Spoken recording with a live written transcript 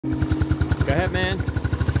Go ahead, man.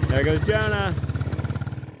 There goes Jonah.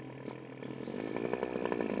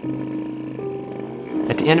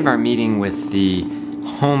 At the end of our meeting with the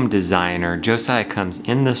home designer, Josiah comes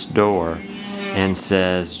in this door and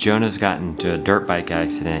says, Jonah's gotten into a dirt bike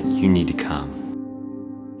accident. You need to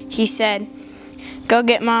come. He said, go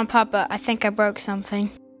get Mom and Papa. I think I broke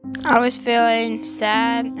something. I was feeling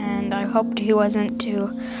sad and I hoped he wasn't too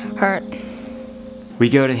hurt. We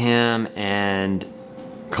go to him and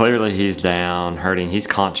clearly he's down, hurting. He's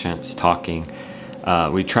conscious, talking.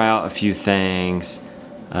 We try out a few things,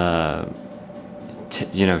 you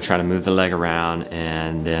know, try to move the leg around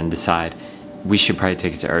and then decide we should probably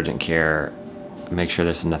take it to urgent care, make sure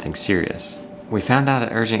this is nothing serious. We found out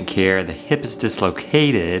at urgent care the hip is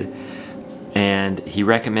dislocated and he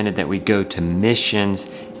recommended that we go to Missions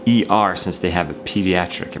ER since they have a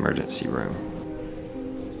pediatric emergency room.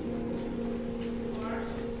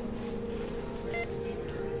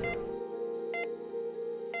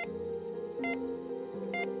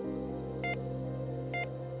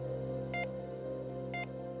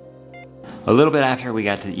 A little bit after we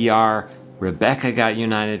got to the ER, Rebecca got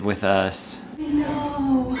united with us.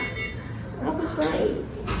 No, I was right.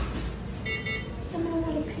 I'm in a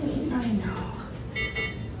lot of pain. I know.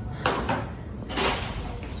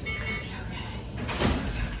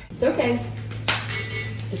 It's okay.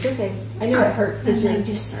 It's okay. I know it hurts because And you I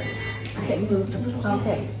just started. okay. I moved a little bit.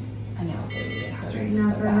 Okay. I know, baby. It hurts. Straighten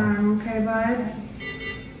up her arm, okay, bud?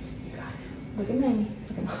 Look at me.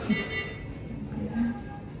 Look at me.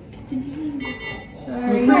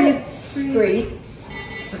 Sorry. Breathe. Breathe.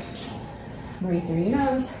 Breathe through your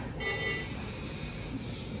nose.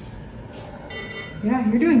 Yeah,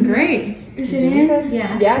 you're doing great. Is it in?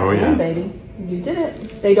 Yeah. Yeah, it's Oh, yeah. in, baby. You did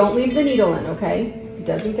it. They don't leave the needle in, okay? It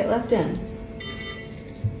doesn't get left in.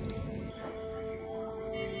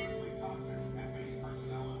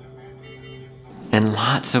 And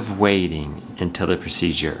lots of waiting until the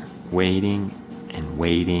procedure. Waiting and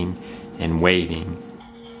waiting and waiting.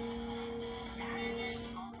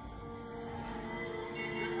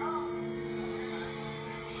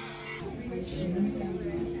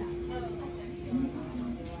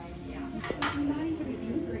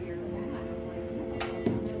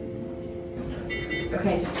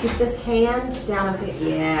 Okay, just keep this hand down a bit.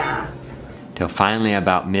 Yeah. Till finally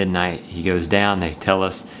about midnight, he goes down. They tell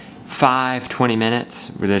us 20 minutes.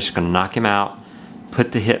 We're just gonna knock him out,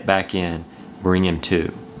 put the hip back in, bring him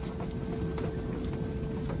to.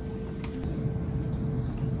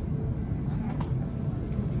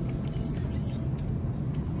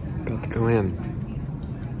 About to go in.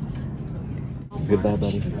 Goodbye,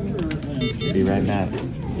 buddy. Be right back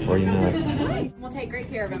before you know it. We'll take great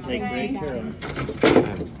care of him. Take great care of him.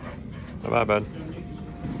 Bye-bye, bud.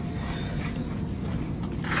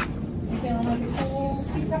 Feeling like a cool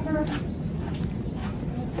cucumber.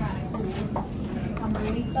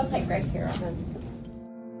 They'll take great care of him.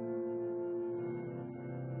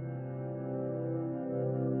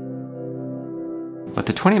 At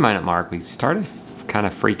the 20-minute mark, we started kind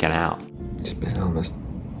of freaking out. It's been almost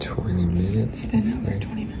 20 minutes. It's been over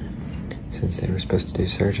 20 minutes. Since they were supposed to do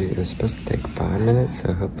surgery, it was supposed to take 5 minutes,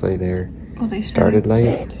 so hopefully they're Well, they started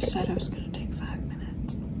late. They said it was going to take 5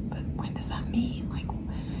 minutes. But when does that mean? Like,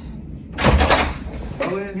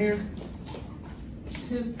 Luella in here?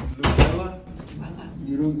 Luella?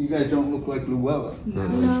 You guys don't look like Luella. no.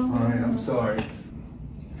 All right, I'm sorry.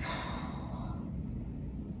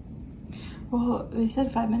 Well, they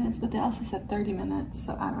said 5 minutes, but they also said 30 minutes,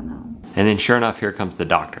 so I don't know. And then sure enough, here comes the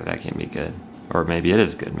doctor. That can be good. Or maybe it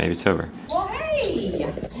is good. Maybe it's over. Well, hey!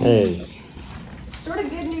 Hey. Sort of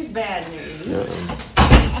good news, bad news.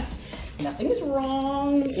 Uh-oh. Nothing's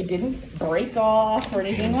wrong. It didn't break off or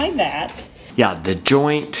anything like that. Yeah, the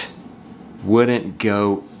joint wouldn't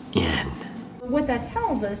go in. What that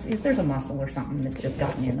tells us is there's a muscle or something that's just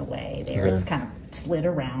gotten in the way there. It's kind of slid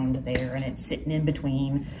around there and it's sitting in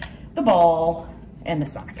between the ball and the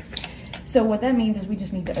sock. So what that means is we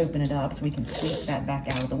just need to open it up so we can sweep that back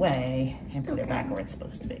out of the way and put it back where it's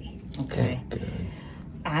supposed to be. Okay. Good.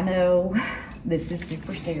 I know this is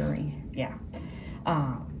super scary. Yeah.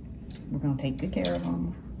 We're gonna take good care of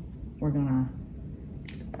him. We're gonna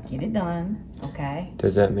get it done. Okay.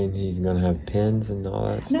 Does that mean he's gonna have pins and all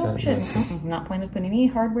that stuff? No, it shouldn't. I'm not planning to put any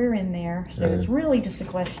hardware in there. So it's really just a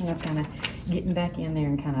question of kind of getting back in there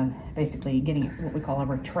and kind of basically getting what we call a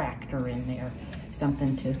retractor in there.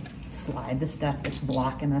 Something to slide the stuff that's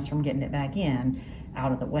blocking us from getting it back in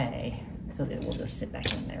out of the way so that it will just sit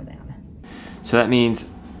back in there then. So that means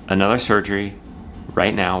another surgery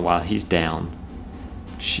right now while he's down.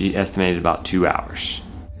 She estimated about 2 hours.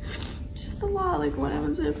 Just a lot. Like, what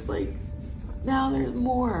happens if, like, now there's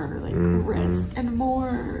more, like, risk and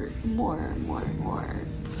more.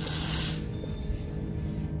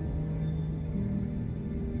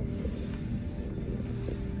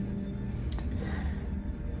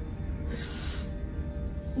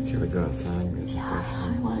 Should we go outside and get some fresh air?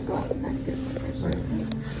 I want to go outside and get some fresh air.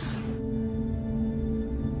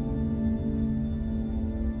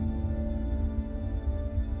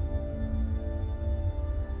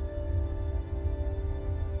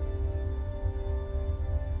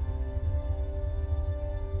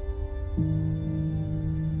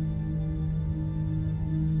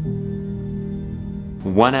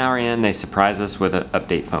 One hour in, they surprise us with an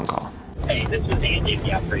update phone call. Hey, this is Andy in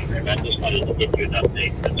the operating room. I just wanted to give you an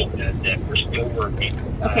update that we're still working.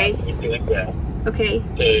 Okay. We're doing well. Okay.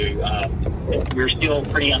 So we're still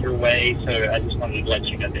pretty underway, so I just wanted to let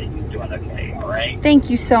you know that you're doing okay, all right? Thank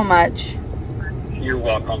you so much. You're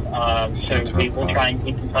welcome. So we will try and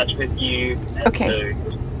keep in touch with you. And Okay. So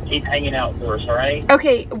just keep hanging out for us, all right?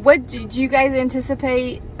 Okay, what do you guys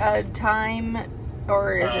anticipate a time,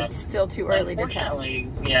 or is it still too early to tell? Unfortunately,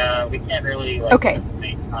 yeah, we can't really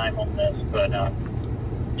estimate time on this, but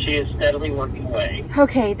she is steadily working away.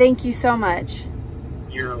 Okay, thank you so much.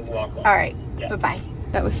 You're welcome. All right, Yeah. bye-bye.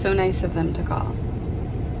 That was so nice of them to call.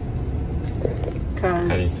 How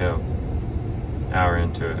do you feel? Hour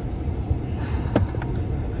into it.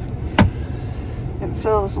 It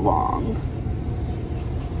feels long.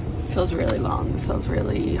 It feels really long. It feels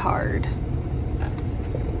really hard.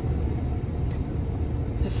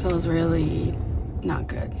 It feels really not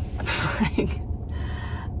good. Like,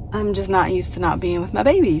 I'm just not used to not being with my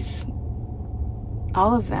babies.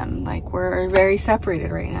 All of them. Like, we're very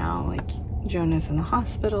separated right now. Like, Jonah's in the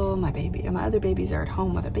hospital. My other babies are at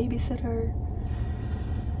home with a babysitter.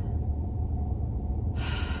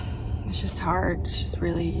 It's just hard. It's just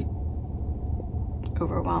really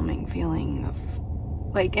overwhelming feeling of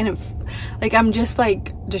like, and like I'm just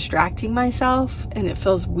like distracting myself, and it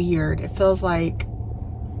feels weird. It feels like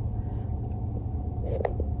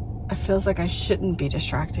I shouldn't be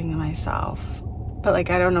distracting myself, but like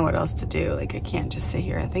I don't know what else to do. Like I can't just sit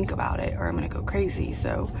here and think about it or I'm gonna go crazy,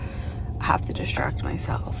 so I have to distract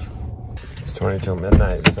myself. It's 20 till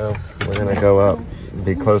midnight, so we're gonna go up and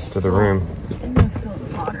be close to the room. I'm gonna fill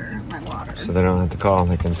the water, my water. So they don't have to call,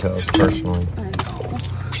 they can tell us personally. I know.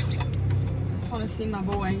 I just want to see my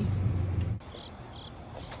boy.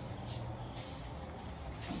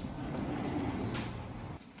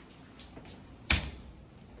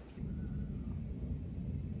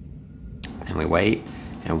 And we wait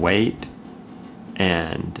and wait,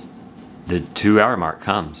 and the 2 hour mark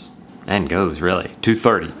comes and goes, really.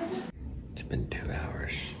 2:30. It's been 2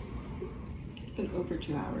 hours. It's been over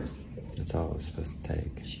 2 hours. That's all it was supposed to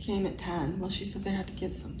take. She came at 10. Well, she said they had to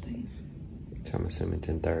get something. So I'm assuming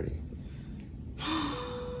 10:30.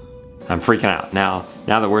 I'm freaking out. Now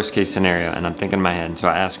the worst case scenario, and I'm thinking in my head, and so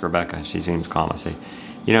I asked Rebecca, she seems calm, I say,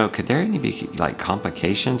 you know, could there be like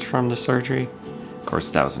complications from the surgery? Of course,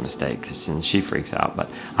 that was a mistake, because then she freaks out. But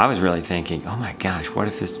I was really thinking, oh my gosh, what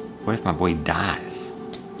if my boy dies?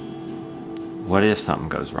 What if something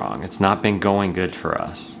goes wrong? It's not been going good for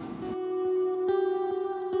us.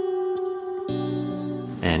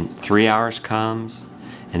 And 3 hours comes,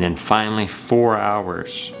 and then finally 4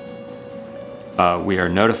 hours. We are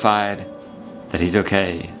notified that he's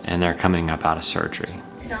okay, and they're coming up out of surgery.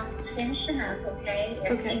 Doc's finishing up, okay?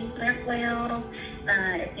 Everything went well.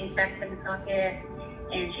 Everything's back in the pocket.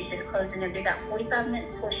 And she's just closing it. Be about 45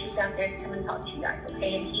 minutes before she's out there to come and talk to you guys,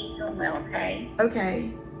 okay? And he's doing well, okay?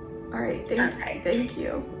 Okay. All right. Thank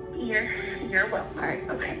you. You're welcome. All right.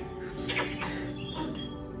 Okay.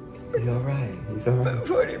 He's all right. He's all right.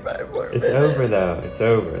 45 more It's minutes. over though. It's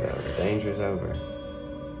over though. The danger's over.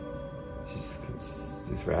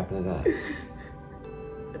 She's wrapping it up.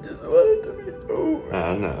 I just want it to be over. I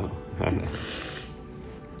know.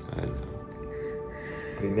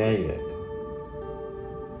 We made it.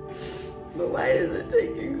 But why is it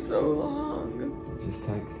taking so long? It just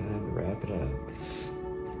takes time to wrap it up.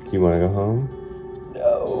 Do you want to go home?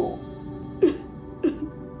 No.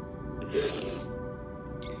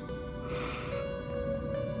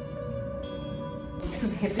 So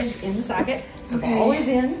the hip is in the socket. Okay. Ball is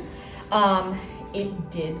in.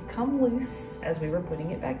 It did come loose as we were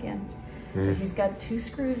putting it back in. So he's got 2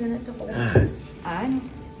 screws in it to hold it. I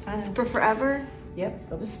know. For forever? Yep,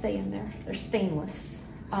 they'll just stay in there. They're stainless.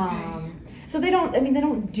 So they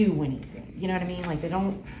don't do anything. You know what I mean? Like they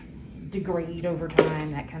don't degrade over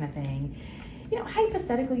time, that kind of thing. You know,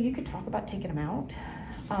 hypothetically, you could talk about taking them out.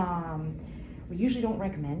 We usually don't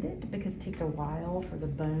recommend it because it takes a while for the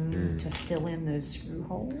bone to fill in those screw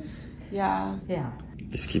holes. Yeah. Yeah.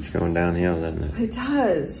 Just keeps going downhill, doesn't it? It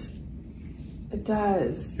does. It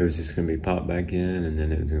does. It was just gonna be popped back in, and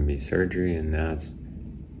then it was gonna be surgery, and now it's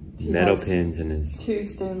metal pins in his 2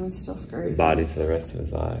 stainless steel screws. Body for the rest of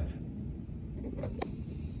his life.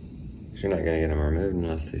 You're not gonna get them removed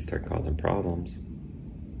unless they start causing problems.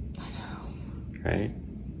 I know. Right?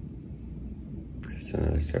 It's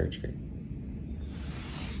another surgery.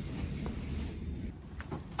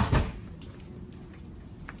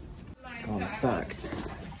 Call us back.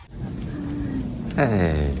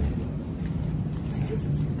 Hey.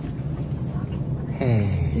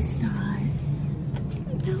 Hey. It's not.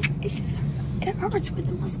 No, it just it hurts where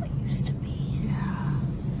the muscle used to be. Yeah.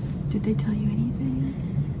 Did they tell you anything?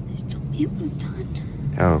 They told me it was done.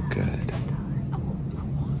 Oh, good.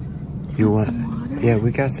 You want some water? Yeah,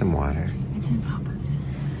 we got some water. It's in Papa's.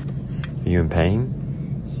 Are you in pain?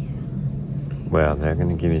 Yeah. Well, they're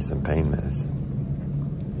gonna give you some pain medicine.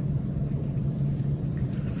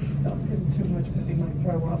 Stop him too much because he might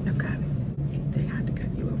throw up. Okay. They had to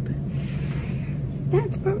cut you open.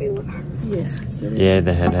 That's probably what hurt. Yes. Yeah,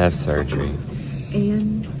 they had to have surgery.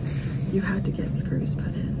 And you had to get screws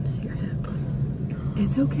put in your hip.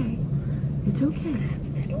 It's okay. It's okay.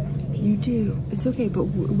 You do. It's okay, but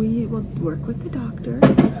we will work with the doctor.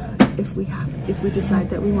 If we decide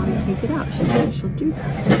that we want to take it out, she'll do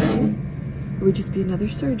that. Okay? It would just be another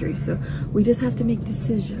surgery. So we just have to make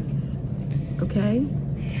decisions. Okay?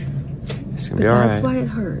 It's gonna be all right. That's why it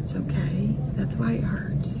hurts, okay? That's why it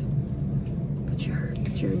hurts. But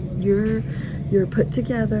you're put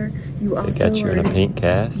together. You also They got you in a pink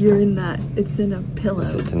cast. You're in that. It's in a pillow.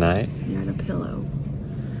 Is it tonight? You're in a pillow.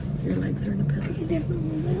 Your legs are in a pillow. I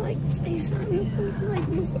definitely like space on it. I like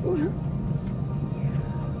this one.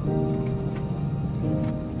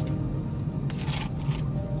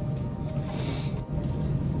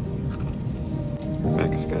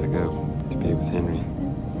 Rebecca's gotta go. Be with Henry.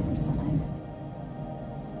 Same size.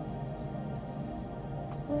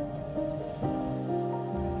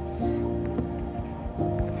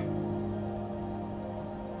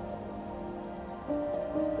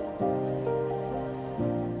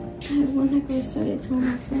 I have one that goes started telling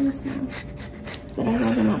my friends now. But I'd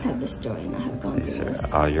rather not have this story and not have gone These through are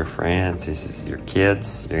this. all your friends. This is your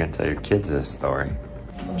kids. You're gonna tell your kids this story.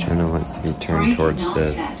 Jonah wants to be turned towards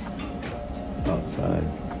the outside.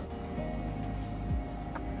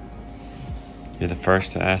 You're the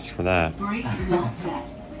first to ask for that.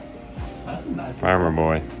 Farmer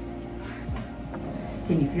boy.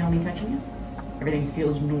 Can you feel me touching you? Everything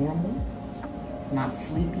feels normal. It's not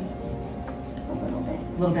sleepy. A little bit.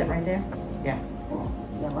 A little bit right there? Yeah. Well,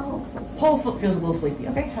 yeah, my whole foot. Whole foot feels a little sleepy.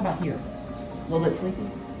 Okay, how about here? A little bit sleepy?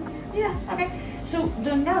 Yeah, okay. So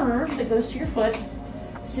the nerve that goes to your foot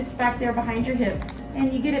sits back there behind your hip,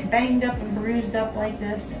 and you get it banged up and bruised up like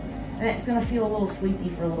this, and it's gonna feel a little sleepy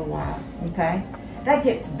for a little while, okay? That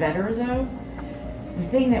gets better though. The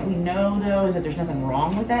thing that we know though is that there's nothing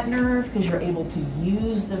wrong with that nerve because you're able to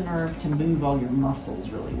use the nerve to move all your muscles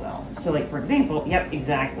really well. So like for example, yep,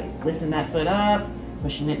 exactly. Lifting that foot up,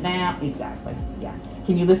 pushing it down, exactly, yeah.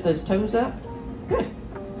 Can you lift those toes up? Good,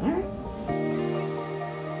 all right.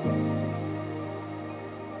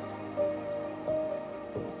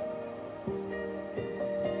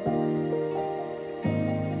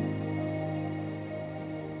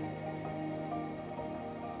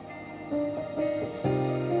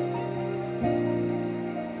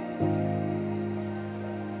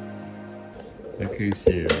 Look who's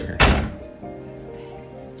here.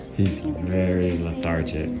 He's very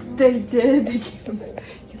lethargic. They did.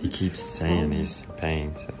 He keeps saying he's in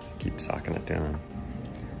pain, so keep socking it to him.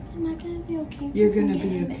 Am I gonna be okay? You're gonna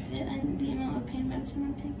be okay. The amount of pain medicine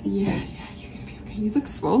I'm taking? Yeah, you're gonna be okay. You look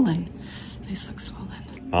swollen. Face looks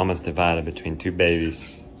swollen. Mama's divided between two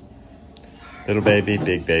babies. Little baby,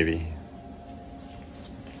 big baby.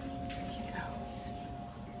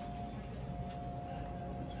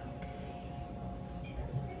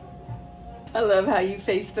 I love how you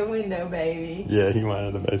face the window, baby. Yeah, he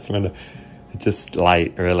wanted the best window. It's just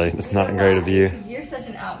light, really. It's not great of you. You're such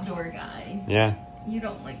an outdoor guy. Yeah. You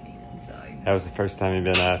don't like being inside. That was the first time you've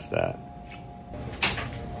been asked that.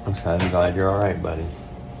 I'm glad you're all right, buddy.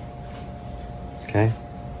 Okay?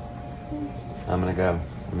 I'm gonna go.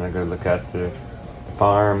 I'm gonna go look after the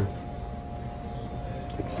farm,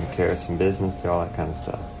 take some care of some business, do all that kind of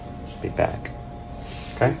stuff. Be back.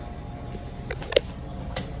 Okay?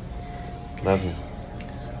 Love you.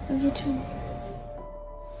 Love you too.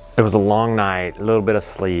 It was a long night, a little bit of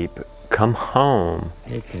sleep. Come home.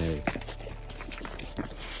 Hey, kid.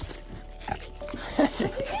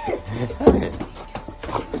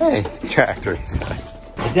 Hey, tractor, he says.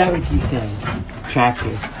 Is that what you said?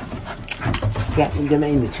 Tractor. Got the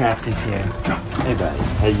domain the tractor's here. Hey, buddy.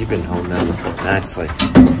 Hey, you've been holding down the fort nicely.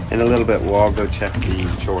 In a little bit, we'll all go check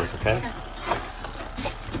the chores, okay?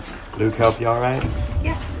 Luke help you all right?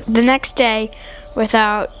 Yeah. The next day,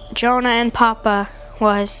 without Jonah and Papa,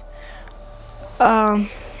 was,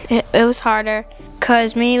 it was harder.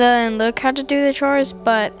 Because Mila and Luke had to do the chores,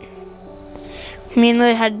 but me and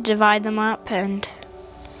Luke had to divide them up, and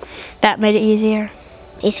that made it easier.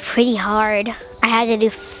 It's pretty hard. I had to do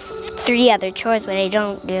 3 other chores, but I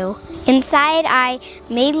don't do. Inside, I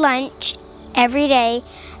made lunch every day,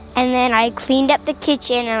 and then I cleaned up the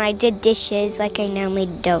kitchen, and I did dishes like I normally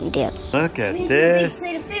don't do. Look at this.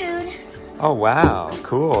 We made food. Oh, wow.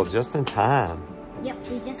 Cool. Just in time. Yep,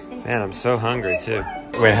 we just finished. Man, I'm so hungry, too.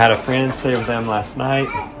 We had a friend stay with them last night.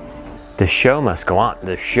 The show must go on.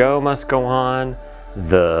 The show must go on.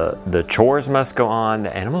 The chores must go on.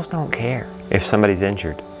 The animals don't care if somebody's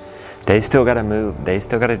injured. They still gotta move, they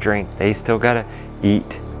still gotta drink, they still gotta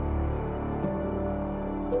eat.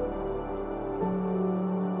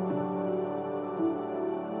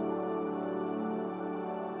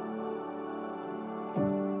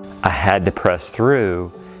 I had to press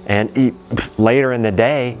through and eat. Later in the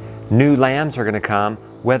day, new lambs are gonna come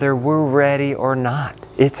whether we're ready or not.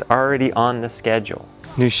 It's already on the schedule.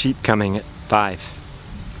 New sheep coming at 5.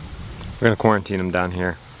 We're gonna quarantine them down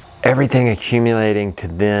here. Everything accumulating to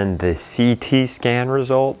then the CT scan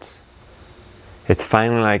results. It's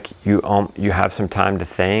finally like you have some time to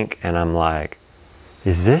think, and I'm like,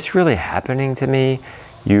 is this really happening to me?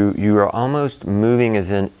 You are almost moving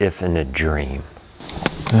as if in a dream.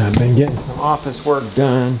 I've been getting some office work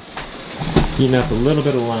done, eating up a little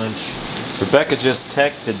bit of lunch. Rebecca just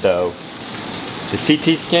texted though. The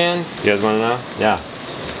CT scan, you guys wanna know? Yeah.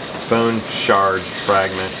 Bone shard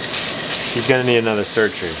fragment. He's gonna need another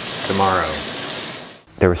surgery tomorrow.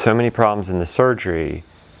 There were so many problems in the surgery,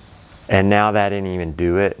 and now that didn't even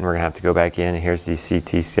do it, and we're gonna have to go back in, and here's these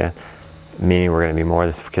CT scans, meaning we're gonna be more.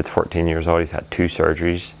 This kid's 14 years old, he's had 2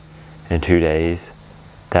 surgeries in 2 days.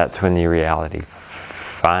 That's when the reality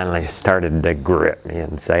finally started to grip me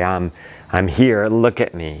and say, I'm here, look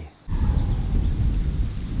at me.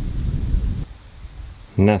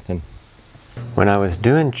 Nothing. When I was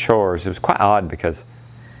doing chores, it was quite odd because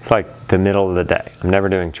it's like the middle of the day. I'm never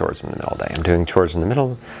doing chores in the middle of the day. I'm doing chores in the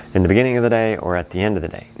middle, in the beginning of the day, or at the end of the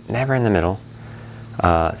day. Never in the middle.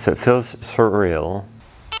 So it feels surreal.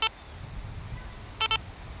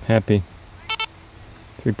 Happy.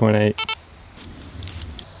 3.8.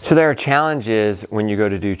 So there are challenges when you go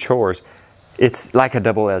to do chores. It's like a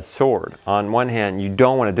double-edged sword. On one hand, you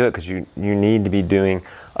don't want to do it because you need to be doing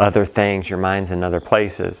other things. Your mind's in other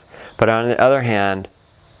places. But on the other hand,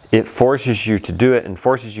 it forces you to do it and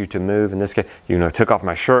forces you to move. In this case, took off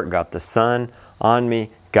my shirt, got the sun on me,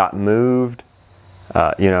 got moved.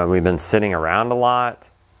 We've been sitting around a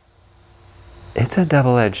lot. It's a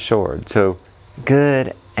double-edged sword. So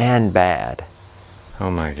good and bad.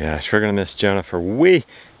 Oh my gosh, we're gonna miss Jonah for weeks.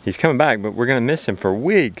 He's coming back, but we're gonna miss him for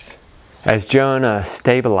weeks. As Jonah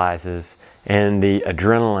stabilizes and the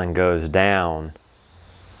adrenaline goes down,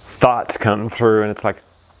 thoughts come through and it's like,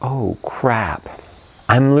 oh crap.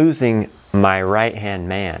 I'm losing my right-hand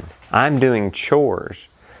man. I'm doing chores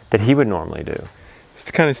that he would normally do. It's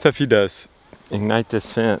the kind of stuff he does. Ignite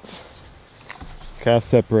this fence. Calf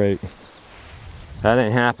separate. That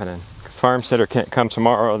ain't happening. Because farm sitter can't come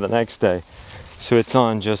tomorrow or the next day. So it's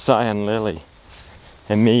on Josiah and Lily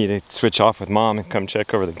and me to switch off with mom and come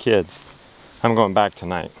check over the kids. I'm going back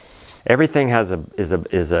tonight. Everything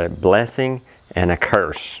is a blessing and a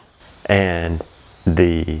curse. And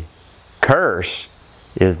the curse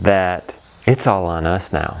is that it's all on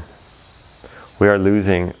us now. We are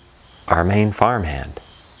losing our main farmhand.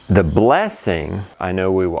 The blessing, I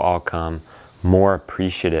know we will all come more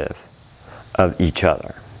appreciative of each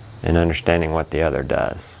other and understanding what the other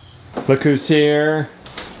does. Look who's here.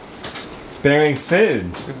 Bearing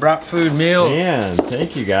food. We brought food meals. Man,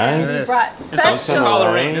 thank you guys. We brought special. This is all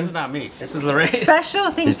Lorraine. This is not me. This is Lorraine. Special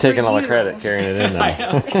things. He's taking all the credit, carrying it in now.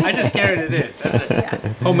 I just carried it in. That's it.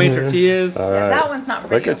 Yeah. Homemade tortillas. All right. That one's not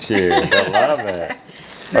for Look you. at you. I love it.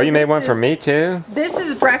 Oh, you made one for me too? This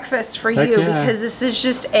is breakfast for Heck you yeah. because this is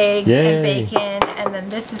just eggs Yay. and bacon, and then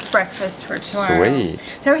this is breakfast for tomorrow. Sweet.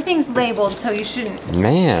 So everything's labeled, so you shouldn't.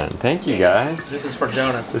 Man, thank you guys. This is for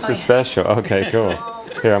Jonah. This is special. Okay, cool.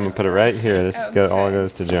 Here, I'm gonna put it right here. This all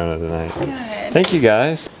goes to Jonah tonight. Good. Thank you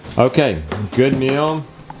guys. Okay, good meal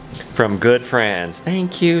from good friends.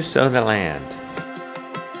 Thank you, Sow the Land.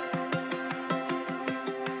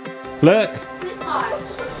 Look.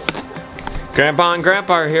 Grandpa and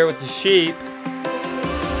Grandpa are here with the sheep.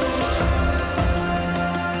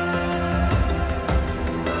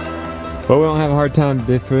 But we don't have a hard time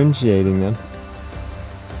differentiating them.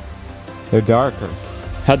 They're darker.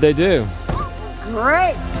 How'd they do?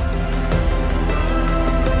 Great.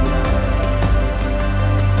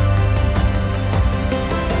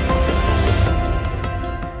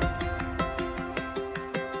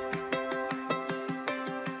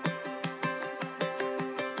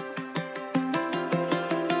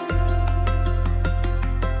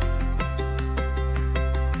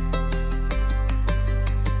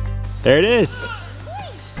 There it is.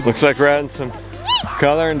 Looks like we're adding some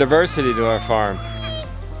color and diversity to our farm.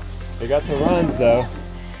 They got the runs though.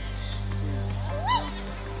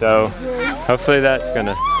 So hopefully that's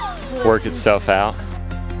gonna work itself out.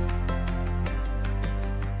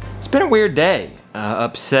 It's been a weird day.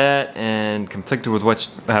 Upset and conflicted with what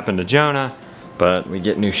happened to Jonah, but we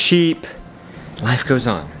get new sheep. Life goes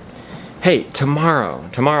on. Hey,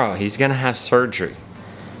 tomorrow he's gonna have surgery.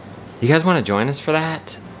 You guys wanna join us for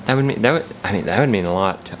that? That would mean a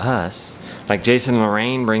lot to us. Like Jason and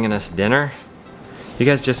Lorraine bringing us dinner. You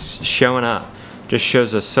guys just showing up just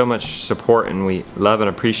shows us so much support, and we love and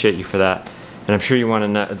appreciate you for that. And I'm sure you want to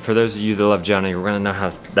know, for those of you that love Jonah, you're going to know how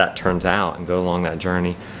that turns out and go along that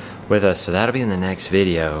journey with us. So that'll be in the next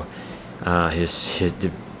video. His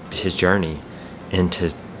journey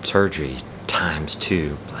into surgery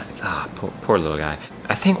 ×2. Poor little guy.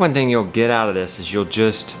 I think one thing you'll get out of this is you'll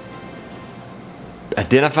just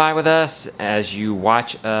identify with us as you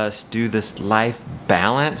watch us do this life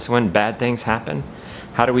balance when bad things happen.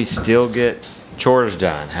 How do we still get chores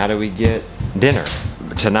done? How do we get dinner?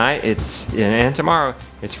 Tonight and tomorrow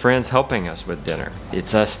it's friends helping us with dinner.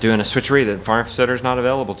 It's us doing a switcheroo. The farm sitter's not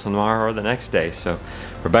available tomorrow or the next day, so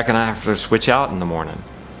Rebecca and I have to switch out in the morning.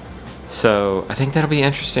 So I think that'll be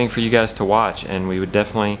interesting for you guys to watch, and we would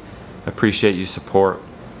definitely appreciate your support.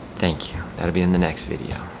 Thank you. That'll be in the next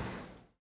video.